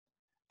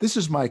This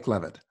is Mike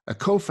Levitt, a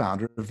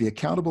co-founder of the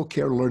Accountable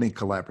Care Learning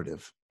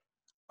Collaborative.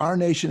 Our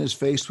nation is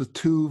faced with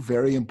two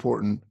very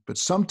important, but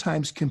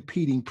sometimes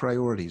competing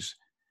priorities.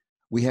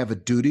 We have a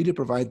duty to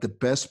provide the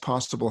best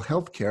possible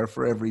health care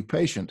for every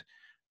patient,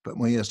 but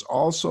we must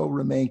also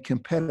remain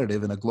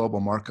competitive in a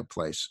global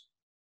marketplace.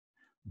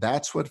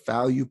 That's what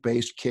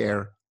value-based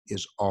care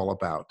is all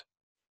about.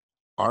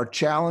 Our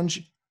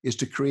challenge is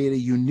to create a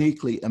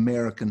uniquely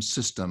American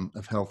system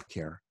of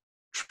healthcare.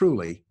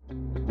 Truly,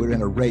 we're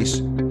in a race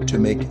to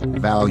make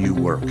value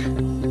work.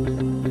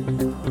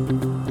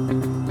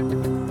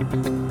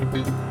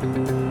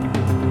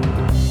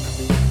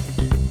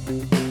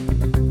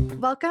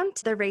 Welcome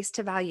to The Race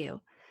to Value,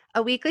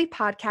 a weekly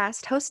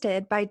podcast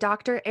hosted by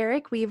Dr.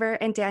 Eric Weaver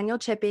and Daniel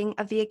Chipping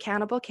of the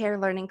Accountable Care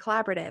Learning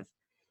Collaborative.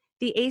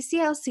 The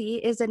ACLC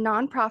is a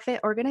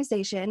nonprofit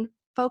organization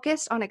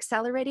focused on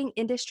accelerating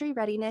industry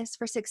readiness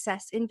for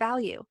success in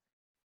value.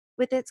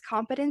 With its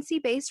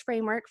competency-based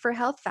framework for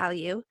health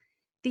value,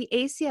 the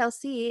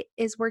ACLC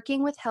is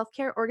working with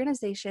healthcare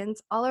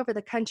organizations all over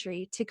the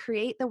country to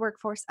create the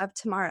workforce of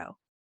tomorrow.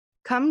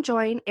 Come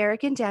join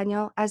Eric and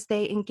Daniel as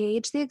they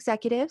engage the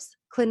executives,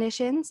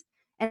 clinicians,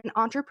 and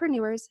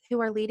entrepreneurs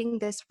who are leading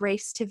this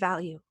race to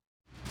value.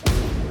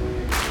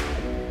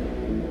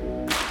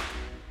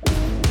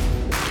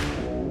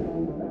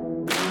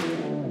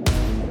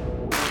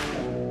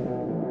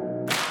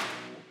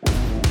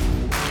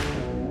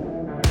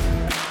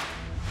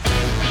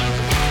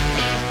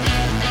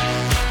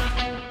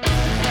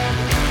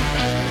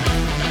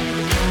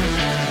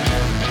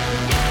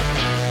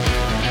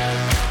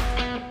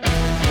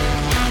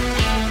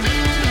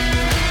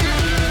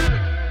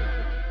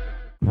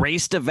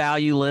 Race to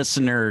Value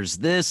listeners,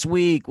 this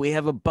week we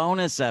have a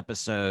bonus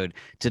episode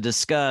to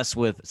discuss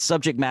with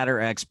subject matter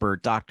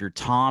expert Dr.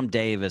 Tom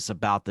Davis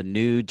about the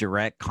new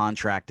direct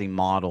contracting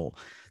model.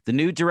 The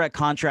new direct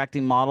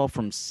contracting model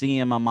from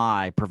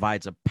CMMI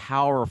provides a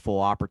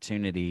powerful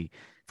opportunity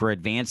for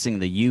advancing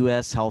the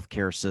U.S.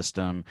 healthcare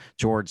system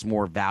towards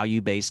more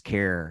value-based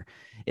care.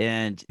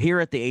 And here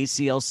at the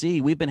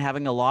ACLC, we've been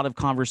having a lot of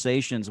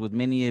conversations with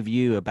many of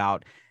you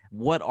about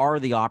what are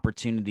the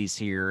opportunities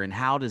here and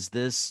how does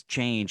this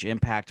change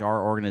impact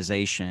our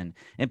organization?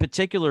 In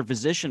particular,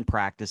 physician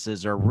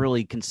practices are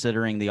really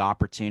considering the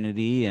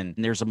opportunity, and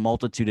there's a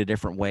multitude of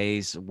different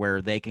ways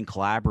where they can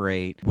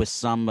collaborate with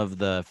some of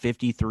the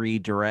 53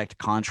 direct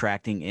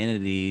contracting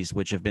entities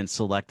which have been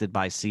selected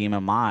by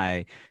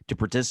CMMI to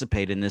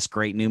participate in this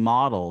great new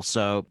model.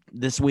 So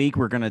this week,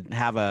 we're going to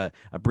have a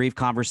brief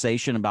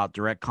conversation about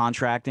direct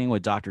contracting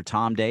with Dr.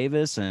 Tom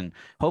Davis and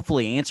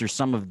hopefully answer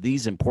some of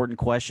these important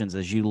questions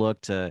as you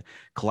look to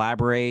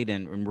collaborate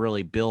and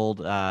really build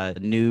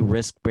new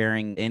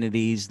risk-bearing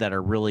entities that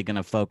are really going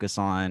to focus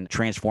on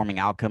transforming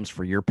outcomes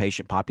for your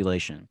patient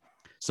population.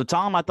 So,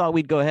 Tom, I thought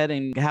we'd go ahead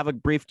and have a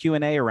brief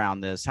Q&A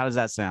around this. How does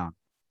that sound?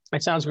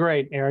 It sounds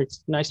great, Eric.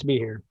 It's nice to be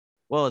here.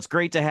 Well, it's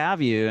great to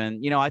have you.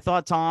 And, I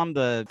thought, Tom,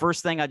 the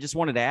first thing I just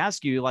wanted to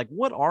ask you,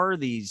 what are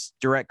these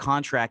direct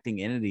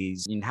contracting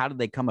entities and how did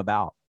they come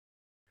about?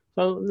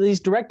 So these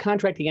direct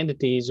contracting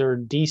entities, or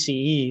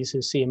DCEs,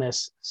 as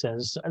CMS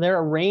says, they're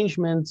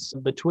arrangements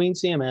between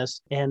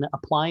CMS and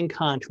applying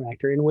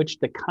contractor in which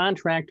the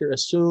contractor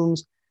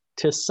assumes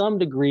to some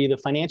degree the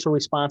financial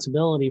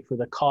responsibility for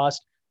the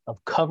cost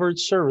of covered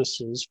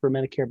services for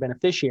Medicare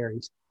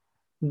beneficiaries.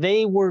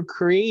 They were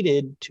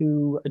created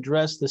to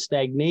address the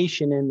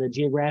stagnation in the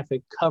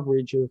geographic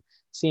coverage of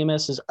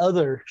CMS's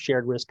other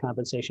shared risk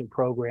compensation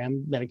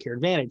program, Medicare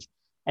Advantage.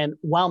 And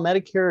while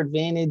Medicare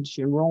Advantage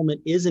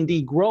enrollment is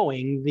indeed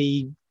growing,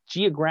 the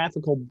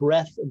geographical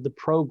breadth of the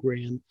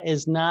program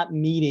is not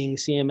meeting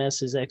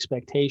CMS's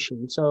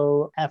expectations.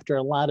 So after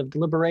a lot of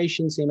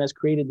deliberation, CMS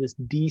created this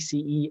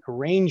DCE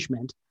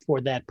arrangement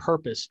for that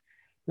purpose.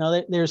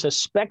 Now, there's a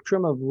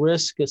spectrum of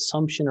risk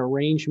assumption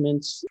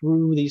arrangements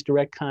through these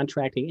direct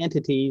contracting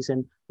entities.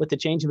 And with the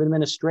change of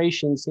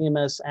administration,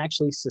 CMS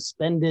actually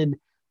suspended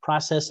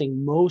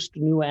processing most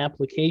new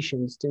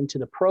applications into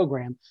the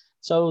program.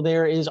 So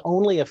there is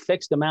only a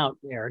fixed amount,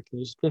 Eric.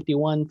 There's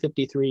 51,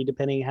 53,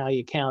 depending how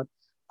you count,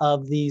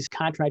 of these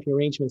contracting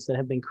arrangements that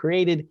have been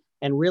created.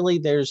 And really,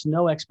 there's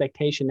no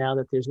expectation now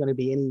that there's going to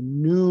be any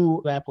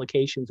new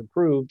applications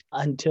approved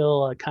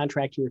until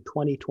contract year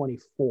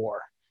 2024,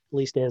 at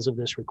least as of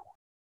this recording.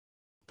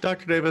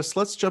 Dr. Davis,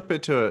 let's jump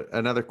into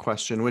another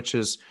question, which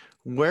is,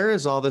 where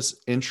is all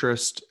this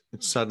interest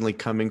suddenly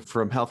coming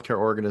from healthcare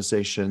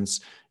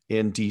organizations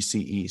in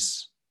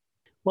DCEs?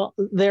 Well,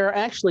 there are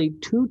actually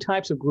two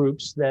types of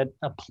groups that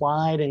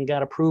applied and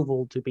got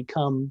approval to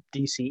become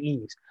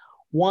DCEs.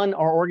 One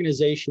are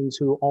organizations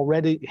who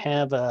already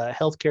have a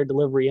healthcare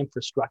delivery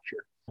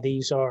infrastructure.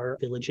 These are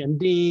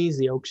VillageMDs,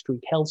 the Oak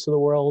Street Healths of the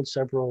world,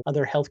 several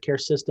other healthcare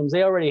systems.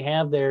 They already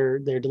have their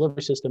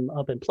delivery system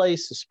up in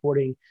place,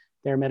 supporting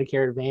their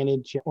Medicare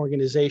Advantage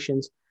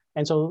organizations.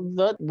 And so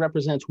that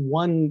represents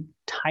one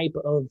type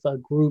of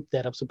group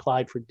that have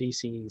applied for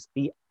DCEs.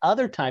 The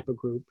other type of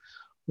group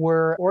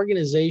were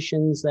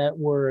organizations that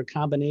were a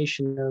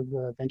combination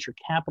of venture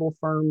capital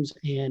firms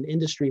and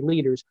industry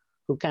leaders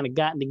who've kind of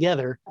gotten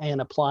together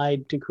and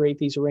applied to create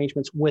these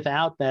arrangements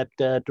without that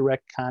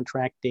direct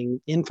contracting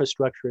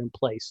infrastructure in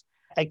place.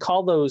 I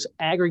call those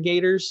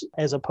aggregators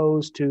as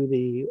opposed to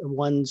the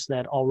ones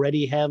that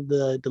already have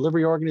the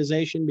delivery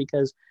organization,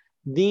 because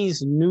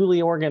these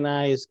newly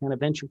organized kind of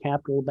venture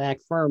capital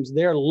backed firms,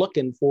 they're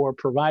looking for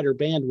provider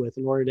bandwidth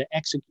in order to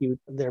execute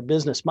their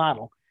business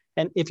model.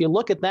 And if you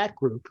look at that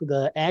group,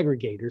 the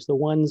aggregators, the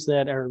ones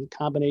that are a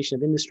combination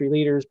of industry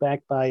leaders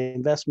backed by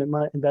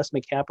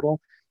investment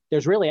capital,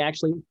 there's really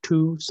actually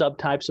two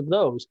subtypes of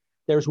those.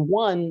 There's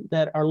one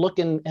that are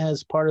looking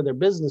as part of their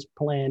business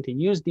plan to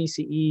use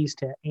DCEs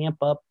to amp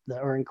up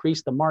or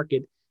increase the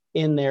market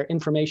in their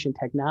information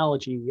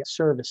technology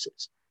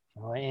services.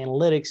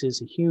 Analytics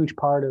is a huge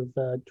part of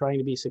trying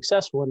to be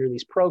successful under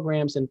these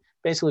programs. And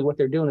basically what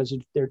they're doing is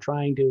they're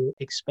trying to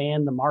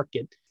expand the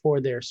market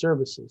for their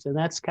services. And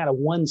that's kind of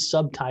one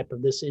subtype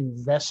of this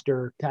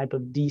investor type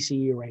of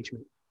DCE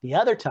arrangement. The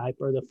other type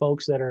are the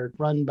folks that are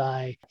run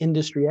by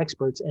industry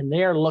experts, and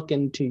they're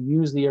looking to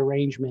use the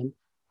arrangement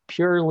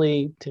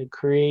purely to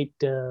create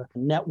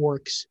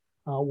networks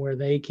where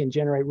they can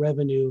generate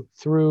revenue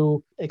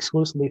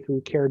exclusively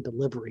through care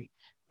delivery.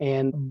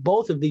 And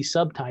both of these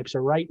subtypes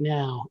are right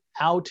now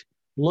out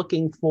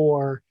looking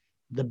for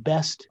the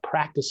best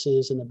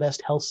practices and the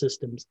best health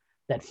systems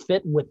that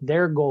fit with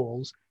their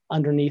goals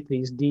underneath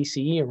these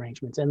DCE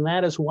arrangements. And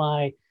that is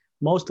why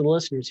most of the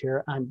listeners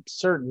here, I'm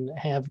certain,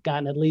 have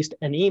gotten at least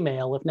an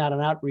email, if not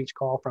an outreach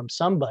call from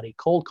somebody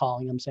cold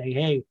calling them saying,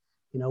 hey,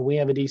 we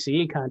have a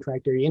DCE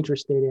contract. Are you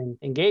interested in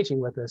engaging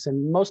with us?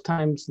 And most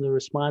times the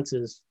response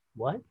is,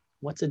 what?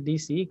 What's a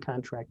DCE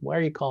contract? Why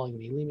are you calling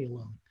me? Leave me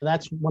alone. And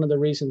that's one of the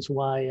reasons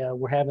why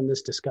we're having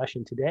this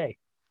discussion today,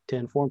 to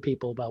inform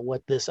people about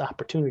what this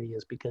opportunity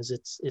is, because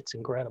it's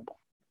incredible.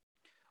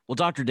 Well,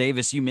 Dr.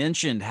 Davis, you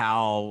mentioned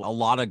how a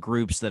lot of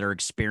groups that are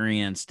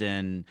experienced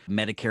in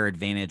Medicare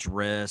Advantage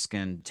risk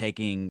and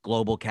taking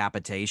global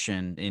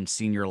capitation in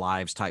senior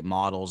lives type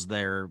models,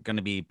 they're going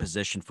to be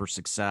positioned for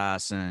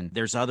success. And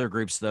there's other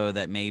groups, though,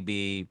 that may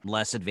be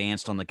less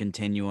advanced on the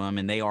continuum,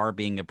 and they are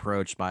being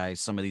approached by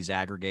some of these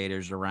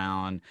aggregators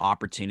around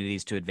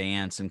opportunities to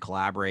advance and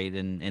collaborate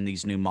in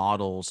these new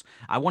models.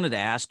 I wanted to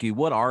ask you,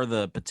 what are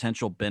the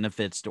potential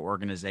benefits to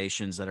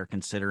organizations that are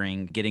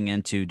considering getting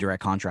into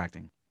direct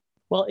contracting?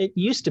 Well, it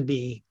used to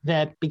be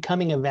that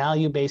becoming a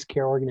value-based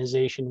care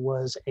organization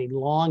was a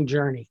long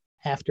journey.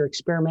 After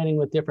experimenting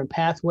with different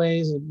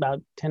pathways,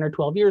 about 10 or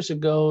 12 years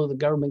ago, the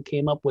government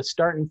came up with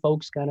starting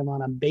folks kind of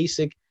on a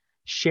basic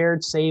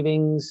shared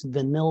savings,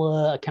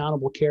 vanilla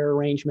accountable care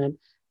arrangement,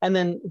 and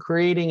then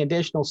creating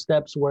additional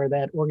steps where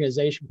that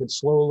organization could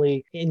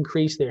slowly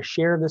increase their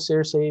share of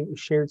the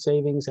shared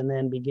savings and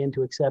then begin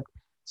to accept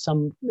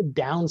some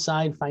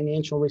downside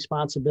financial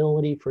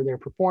responsibility for their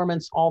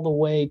performance, all the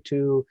way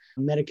to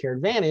Medicare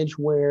Advantage,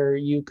 where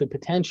you could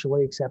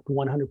potentially accept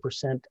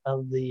 100%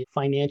 of the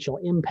financial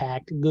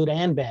impact, good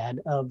and bad,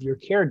 of your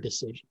care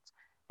decisions.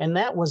 And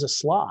that was a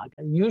slog.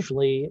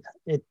 Usually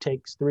it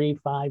takes 3,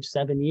 5,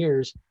 7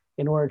 years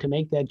in order to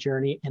make that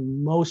journey.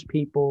 And most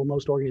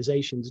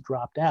organizations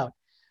dropped out.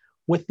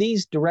 With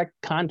these direct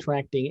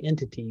contracting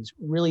entities,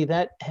 really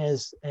that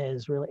has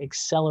really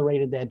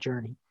accelerated that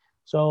journey.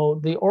 So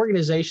the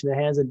organization that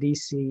has a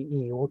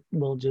DCE,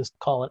 we'll just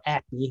call it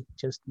ACME,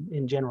 just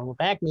in general.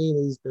 If ACME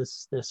is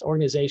this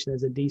organization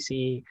has a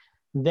DCE,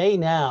 they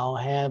now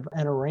have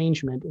an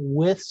arrangement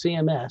with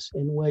CMS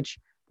in which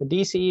the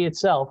DCE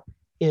itself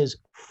is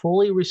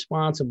fully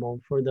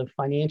responsible for the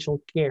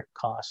financial care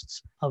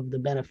costs of the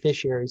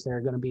beneficiaries that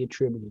are going to be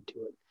attributed to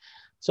it.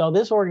 So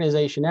this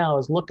organization now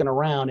is looking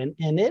around,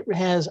 and it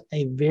has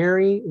a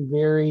very,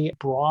 very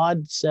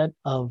broad set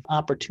of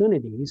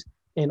opportunities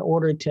in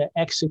order to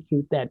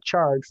execute that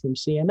charge from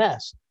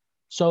CMS.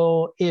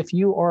 So if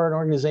you are an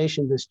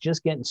organization that's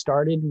just getting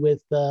started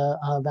with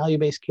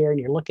value-based care and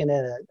you're looking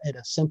at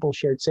a simple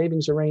shared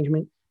savings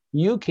arrangement,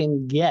 you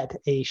can get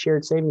a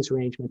shared savings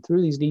arrangement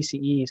through these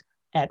DCEs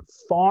at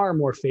far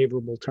more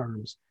favorable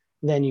terms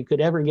than you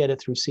could ever get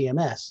it through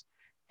CMS.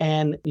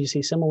 And you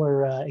see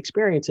similar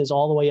experiences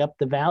all the way up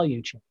the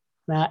value chain.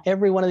 Now,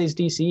 every one of these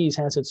DCEs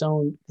has its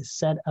own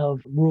set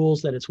of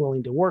rules that it's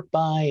willing to work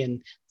by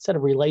and set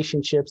of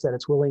relationships that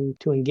it's willing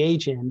to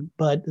engage in,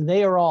 but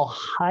they are all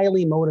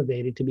highly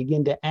motivated to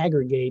begin to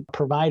aggregate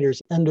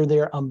providers under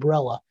their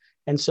umbrella.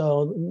 And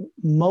so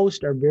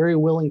most are very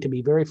willing to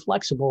be very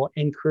flexible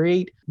and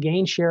create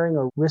gain sharing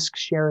or risk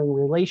sharing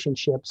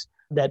relationships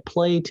that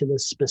play to the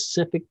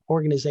specific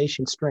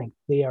organization strength.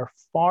 They are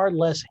far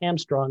less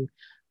hamstrung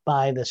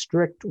by the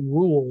strict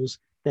rules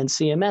than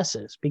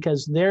CMS is,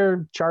 because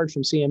their charge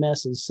from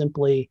CMS is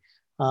simply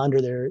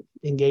under their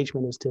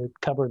engagement is to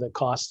cover the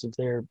costs of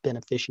their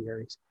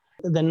beneficiaries.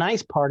 The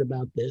nice part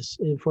about this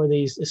for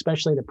these,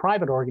 especially the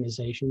private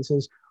organizations,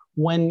 is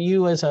when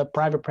you as a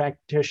private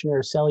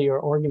practitioner sell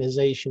your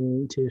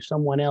organization to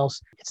someone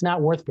else, it's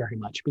not worth very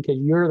much because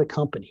you're the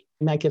company.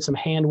 You might get some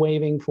hand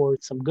waving for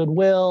some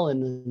goodwill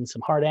and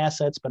some hard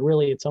assets, but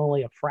really it's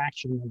only a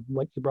fraction of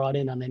what you brought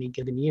in on any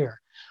given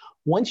year.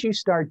 once you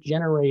start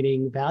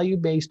generating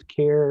value-based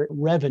care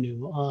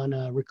revenue on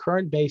a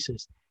recurrent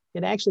basis,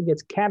 it actually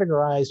gets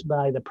categorized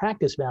by the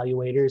practice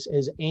evaluators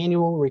as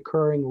annual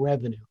recurring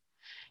revenue.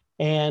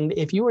 And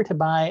if you were to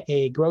buy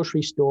a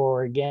grocery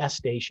store or gas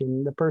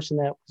station, the person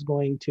that was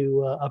going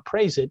to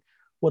appraise it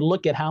would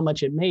look at how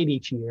much it made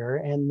each year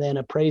and then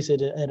appraise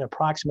it at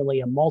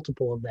approximately a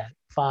multiple of that,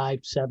 5,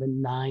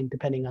 7, 9,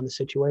 depending on the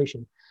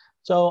situation.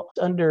 So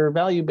under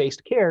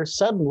value-based care,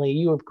 suddenly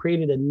you have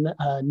created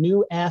a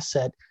new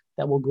asset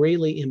that will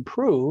greatly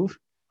improve,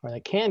 or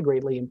that can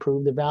greatly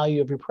improve the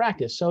value of your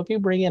practice. So if you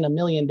bring in $1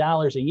 million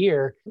a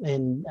year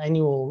in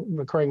annual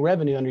recurring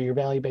revenue under your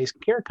value-based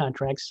care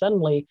contracts,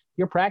 suddenly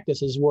your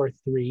practice is worth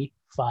 $3,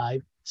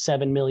 $5,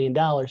 $7 million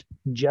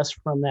just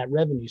from that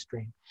revenue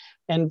stream.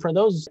 And for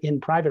those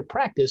in private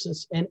practice,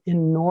 it's an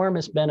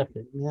enormous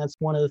benefit. And that's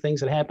one of the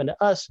things that happened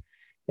to us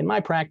in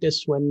my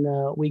practice when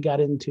we got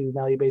into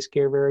value-based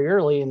care very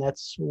early. And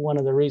that's one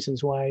of the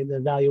reasons why the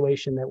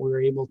valuation that we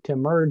were able to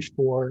merge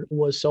for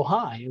was so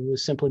high. It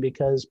was simply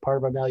because part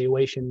of our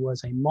valuation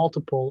was a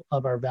multiple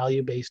of our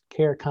value-based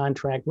care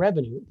contract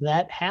revenue.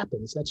 That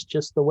happens. That's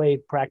just the way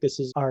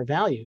practices are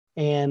valued.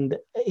 And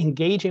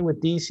engaging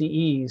with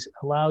DCEs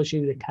allows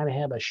you to kind of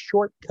have a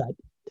shortcut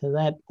to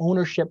that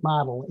ownership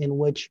model in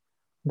which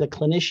the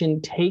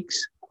clinician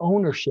takes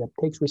ownership,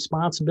 takes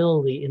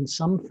responsibility in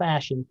some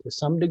fashion to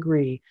some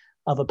degree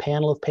of a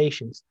panel of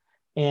patients.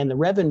 And the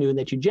revenue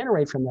that you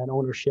generate from that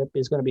ownership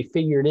is going to be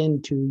figured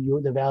into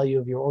the value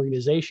of your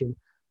organization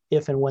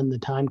if and when the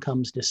time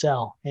comes to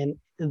sell. And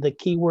the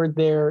key word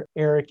there,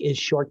 Eric, is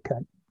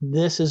shortcut.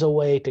 This is a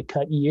way to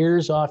cut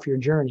years off your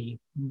journey,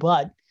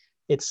 but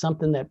it's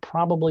something that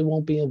probably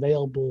won't be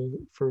available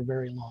for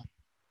very long.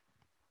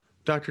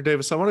 Dr.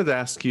 Davis, I wanted to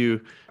ask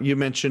you, you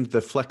mentioned the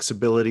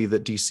flexibility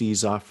that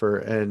DCs offer,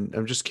 and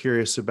I'm just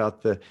curious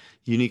about the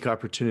unique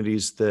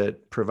opportunities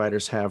that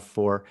providers have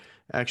for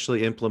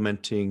actually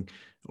implementing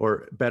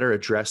or better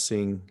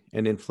addressing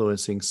and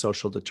influencing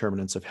social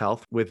determinants of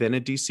health within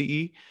a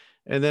DCE.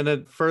 And then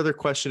a further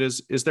question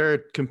is there a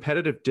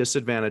competitive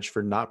disadvantage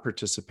for not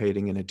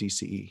participating in a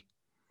DCE?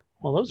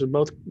 Well, those are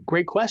both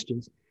great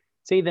questions.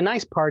 See, the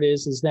nice part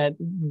is that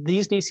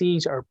these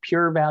DCEs are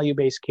pure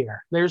value-based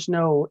care. There's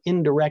no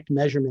indirect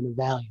measurement of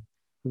value.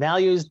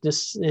 Value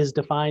is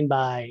defined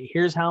by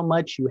here's how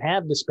much you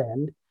have to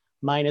spend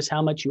minus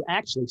how much you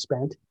actually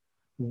spent.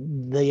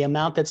 The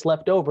amount that's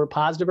left over,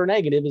 positive or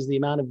negative, is the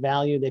amount of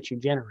value that you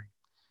generate.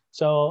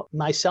 So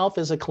myself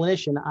as a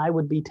clinician, I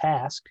would be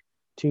tasked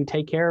to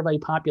take care of a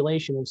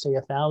population of, say,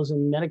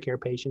 1,000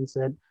 Medicare patients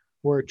that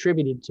were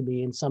attributed to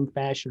me in some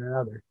fashion or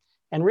other.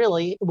 And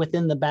really,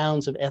 within the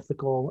bounds of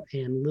ethical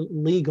and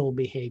legal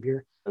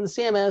behavior, and the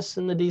CMS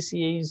and the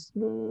DCEs,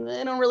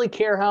 they don't really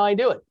care how I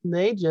do it.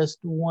 They just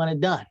want it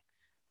done.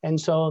 And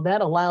so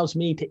that allows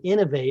me to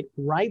innovate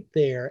right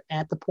there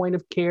at the point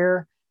of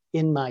care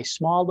in my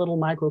small little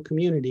micro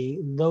community,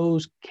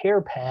 those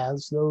care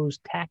paths, those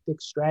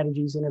tactics,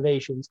 strategies,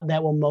 innovations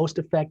that will most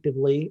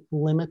effectively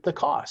limit the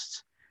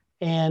costs.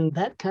 And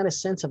that kind of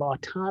sense of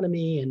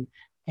autonomy and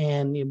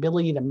the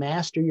ability to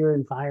master your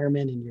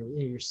environment and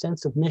your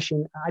sense of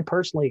mission, I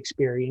personally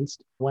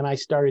experienced when I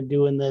started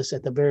doing this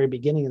at the very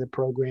beginning of the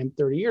program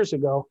 30 years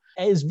ago,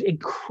 is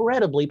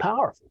incredibly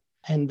powerful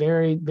and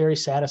very, very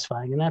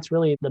satisfying. And that's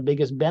really the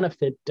biggest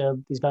benefit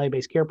of these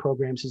value-based care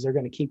programs is they're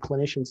going to keep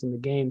clinicians in the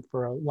game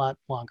for a lot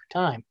longer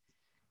time.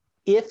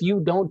 If you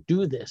don't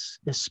do this,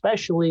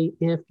 especially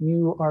if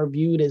you are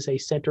viewed as a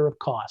center of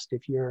cost,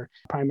 if you're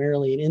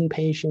primarily an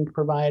inpatient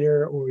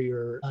provider or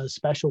you're a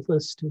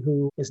specialist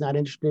who is not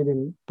interested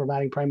in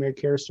providing primary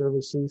care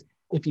services,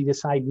 if you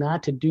decide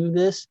not to do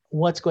this,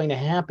 what's going to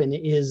happen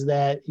is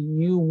that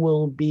you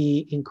will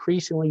be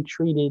increasingly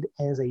treated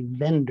as a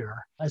vendor,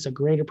 as a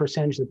greater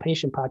percentage of the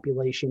patient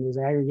population is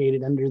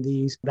aggregated under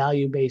these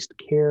value-based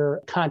care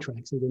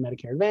contracts, either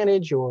Medicare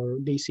Advantage or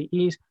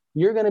DCEs.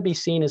 You're going to be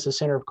seen as a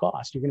center of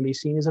cost. You're going to be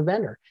seen as a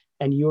vendor,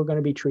 and you're going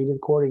to be treated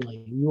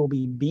accordingly. You will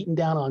be beaten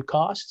down on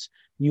costs.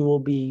 You will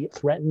be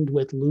threatened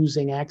with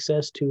losing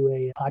access to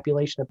a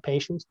population of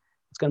patients.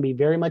 It's going to be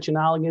very much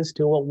analogous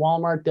to what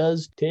Walmart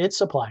does to its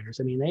suppliers.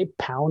 I mean, they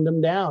pound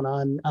them down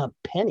on a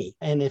penny.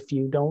 And if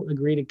you don't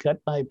agree to cut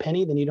by a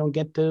penny, then you don't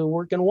get to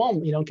work in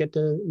Walmart. You don't get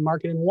to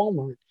market in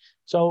Walmart.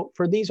 So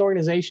for these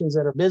organizations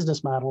that are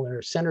business model, that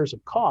are centers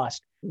of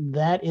cost,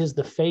 that is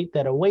the fate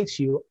that awaits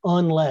you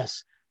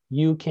unless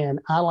you can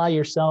ally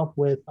yourself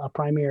with a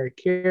primary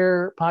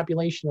care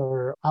population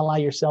or ally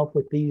yourself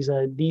with these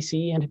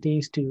DCE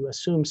entities to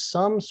assume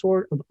some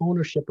sort of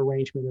ownership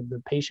arrangement of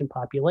the patient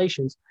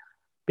populations.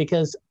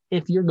 Because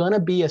if you're going to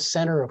be a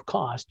center of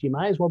cost, you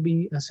might as well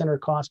be a center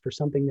of cost for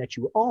something that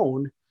you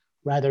own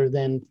rather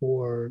than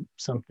for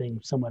something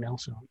someone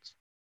else owns.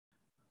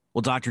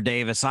 Well, Dr.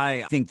 Davis,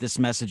 I think this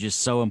message is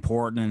so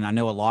important. And I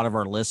know a lot of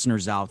our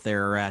listeners out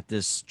there are at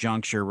this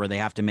juncture where they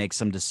have to make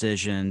some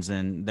decisions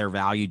in their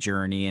value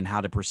journey and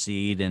how to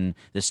proceed in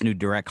this new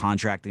direct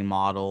contracting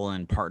model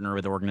and partner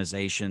with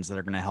organizations that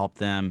are going to help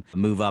them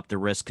move up the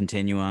risk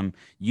continuum.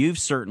 You've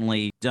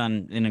certainly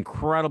done an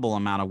incredible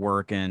amount of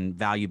work in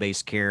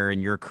value-based care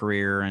in your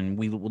career. And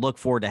we look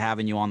forward to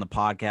having you on the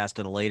podcast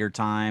at a later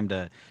time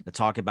to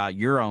talk about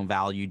your own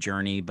value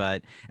journey.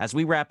 But as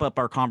we wrap up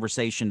our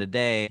conversation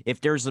today,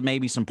 if there's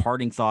maybe some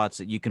parting thoughts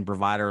that you can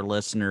provide our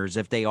listeners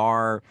if they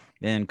are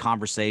in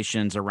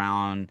conversations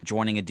around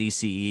joining a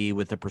DCE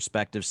with a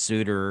prospective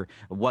suitor,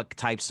 what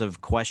types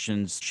of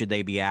questions should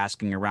they be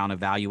asking around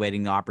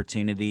evaluating the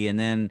opportunity? And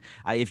then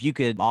if you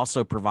could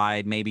also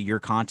provide maybe your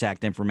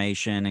contact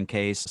information in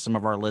case some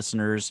of our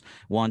listeners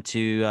want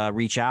to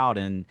reach out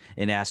and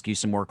ask you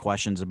some more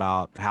questions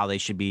about how they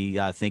should be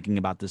thinking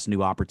about this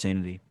new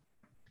opportunity.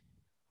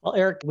 Well,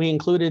 Eric, we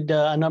included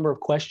a number of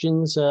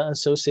questions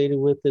associated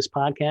with this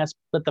podcast,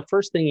 but the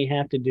first thing you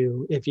have to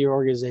do if your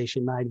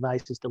organization, my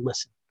advice is to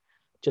listen.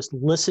 Just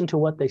listen to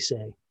what they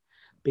say,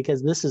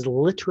 because this is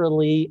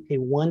literally a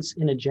once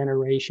in a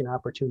generation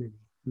opportunity.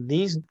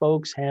 These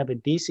folks have a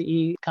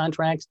DCE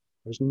contracts.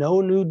 There's no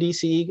new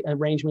DCE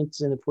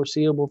arrangements in the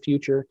foreseeable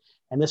future,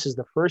 and this is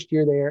the first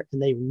year there, and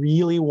they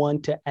really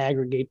want to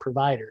aggregate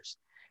providers.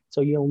 So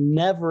you'll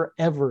never,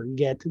 ever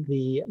get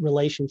the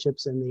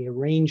relationships and the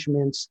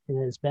arrangements in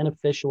as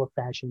beneficial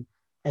a fashion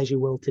as you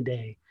will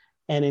today.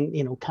 And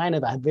in kind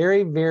of a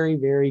very, very,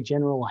 very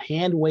general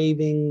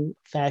hand-waving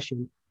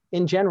fashion,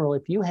 in general,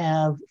 if you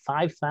have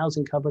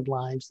 5,000 covered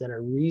lives that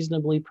are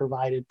reasonably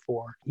provided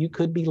for, you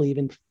could be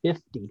leaving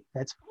 50,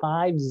 that's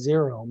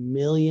 $50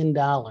 million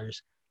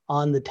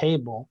on the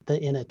table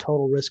in a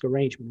total risk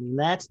arrangement. And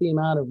that's the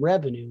amount of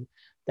revenue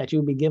that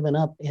you'll be giving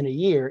up in a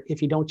year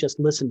if you don't just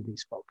listen to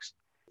these folks.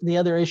 The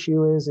other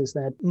issue is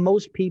that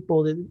most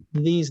people,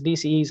 these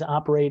DCEs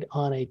operate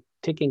on a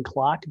ticking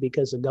clock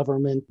because of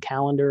government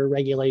calendar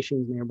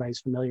regulations, and everybody's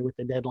familiar with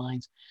the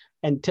deadlines.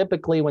 And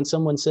typically when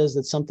someone says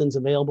that something's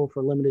available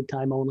for limited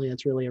time only,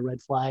 it's really a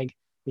red flag. I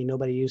mean,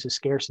 nobody uses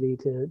scarcity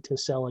to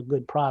sell a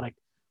good product.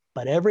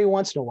 But every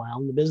once in a while,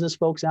 and the business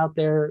folks out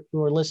there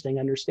who are listening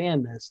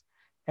understand this,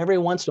 every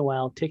once in a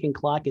while, ticking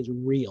clock is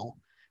real.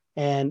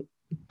 And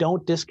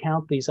don't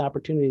discount these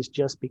opportunities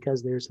just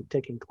because there's a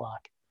ticking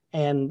clock.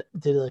 And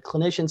to the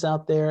clinicians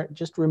out there,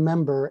 just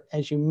remember,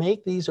 as you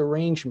make these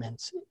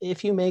arrangements,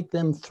 if you make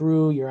them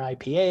through your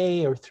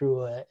IPA or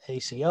through a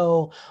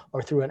ACO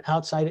or through an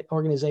outside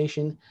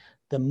organization,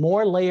 the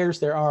more layers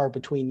there are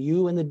between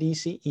you and the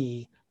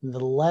DCE, the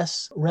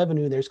less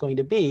revenue there's going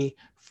to be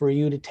for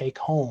you to take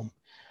home.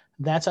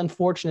 That's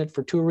unfortunate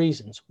for two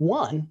reasons.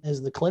 One,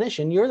 as the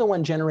clinician, you're the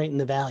one generating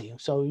the value.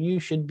 So you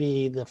should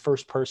be the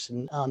first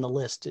person on the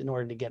list in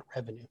order to get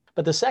revenue.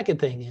 But the second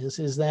thing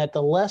is that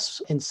the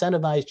less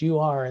incentivized you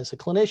are as a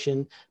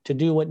clinician to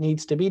do what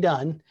needs to be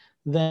done,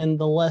 then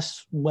the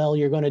less well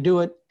you're going to do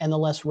it and the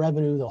less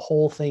revenue the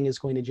whole thing is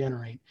going to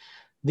generate.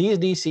 These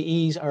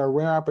DCEs are a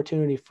rare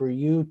opportunity for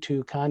you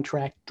to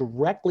contract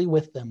directly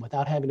with them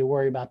without having to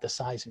worry about the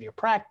size of your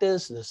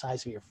practice, the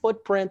size of your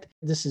footprint.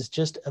 This is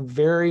just a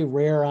very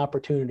rare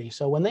opportunity.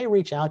 So when they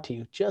reach out to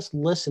you, just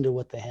listen to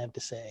what they have to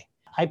say.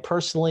 I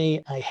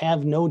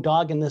have no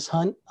dog in this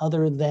hunt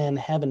other than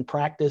having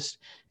practiced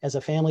as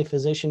a family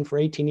physician for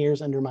 18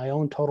 years under my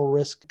own total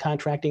risk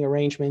contracting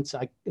arrangements.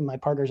 My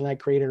partners and I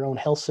created our own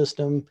health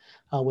system,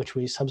 which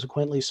we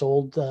subsequently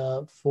sold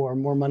for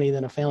more money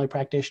than a family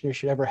practitioner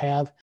should ever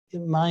have.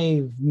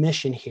 My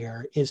mission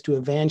here is to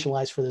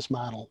evangelize for this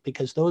model,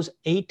 because those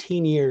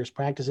 18 years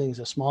practicing as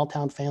a small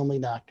town family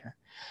doctor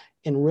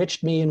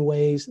enriched me in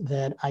ways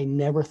that I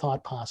never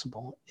thought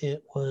possible.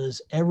 It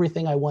was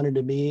everything I wanted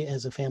to be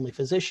as a family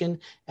physician,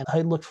 and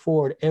I looked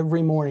forward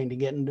every morning to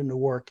getting into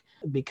work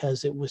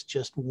because it was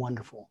just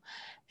wonderful.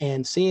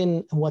 And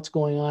seeing what's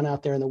going on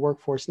out there in the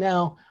workforce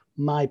now,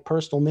 my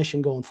personal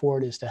mission going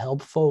forward is to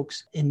help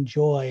folks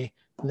enjoy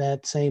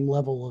that same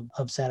level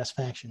of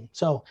satisfaction.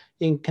 So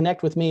you can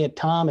connect with me at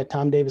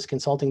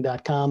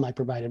tomdavisconsulting.com. I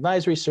provide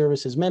advisory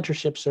services,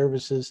 mentorship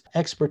services,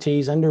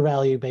 expertise under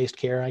value-based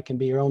care. I can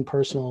be your own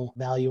personal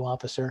value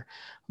officer.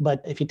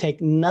 But if you take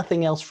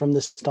nothing else from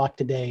this talk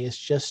today, it's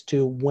just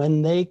to,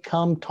 when they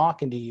come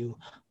talking to you,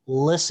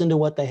 listen to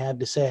what they have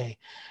to say.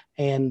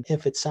 And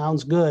if it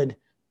sounds good,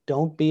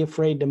 don't be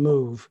afraid to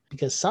move,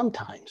 because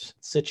sometimes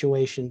the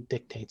situation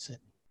dictates it.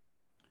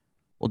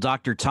 Well,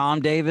 Dr.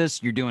 Tom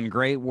Davis, you're doing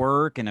great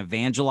work in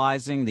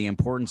evangelizing the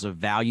importance of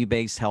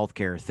value-based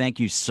healthcare. Thank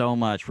you so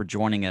much for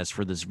joining us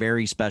for this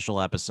very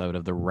special episode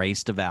of The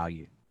Race to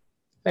Value.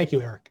 Thank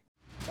you, Eric.